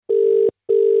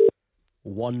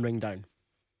1 ring down.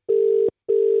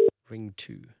 Ring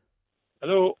 2.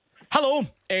 Hello. Hello,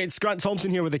 it's Grant Thompson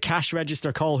here with the cash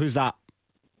register call. Who's that?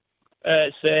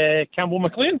 It's Campbell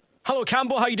McLean. Hello,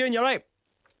 Campbell. How you doing? You all right?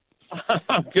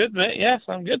 I'm good, mate. Yes,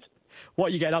 I'm good. What are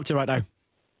you getting up to right now?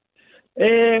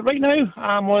 Right now,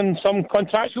 I'm on some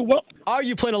contractual work. Are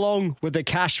you playing along with the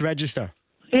cash register?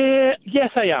 Yes,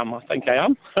 I am. I think I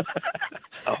am.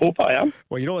 I hope I am.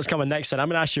 Well, you know what's coming next, then. I'm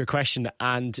going to ask you a question,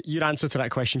 and your answer to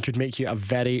that question could make you a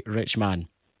very rich man.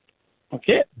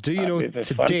 Okay. Do you know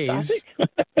today's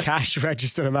cash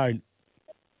register amount?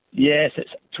 Yes, it's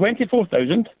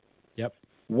 £24,156.34. Yep.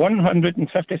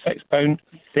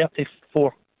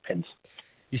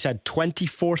 You said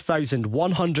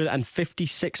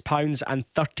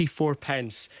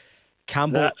 £24,156.34.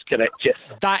 Campbell. That's correct, yes.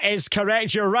 That is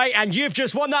correct. You're right, and you've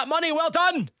just won that money. Well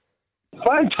done.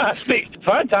 Fantastic.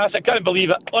 Fantastic. Can't believe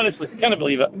it. Honestly, can't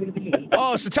believe it.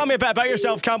 Oh, so tell me a bit about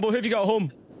yourself, Campbell. Who have you got at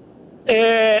home?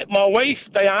 My wife,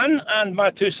 Diane, and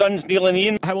my two sons, Neil and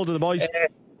Ian. How old are the boys?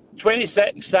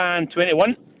 26 and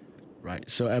 21. Right,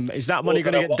 so is that money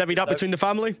going to get divvied up between the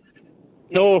family?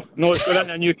 No, it's going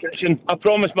into a new kitchen. I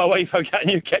promised my wife I'll get a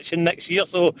new kitchen next year,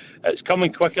 so it's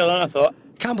coming quicker than I thought.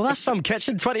 Campbell, that's some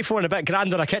kitchen. 24 and a bit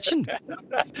grand on a kitchen.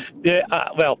 Yeah,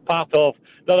 well, part of.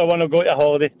 The other one will go to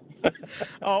holiday.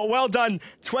 Oh, well done.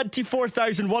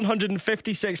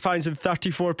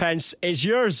 £24,156.34 is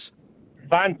yours.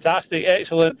 Fantastic,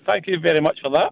 excellent. Thank you very much for that.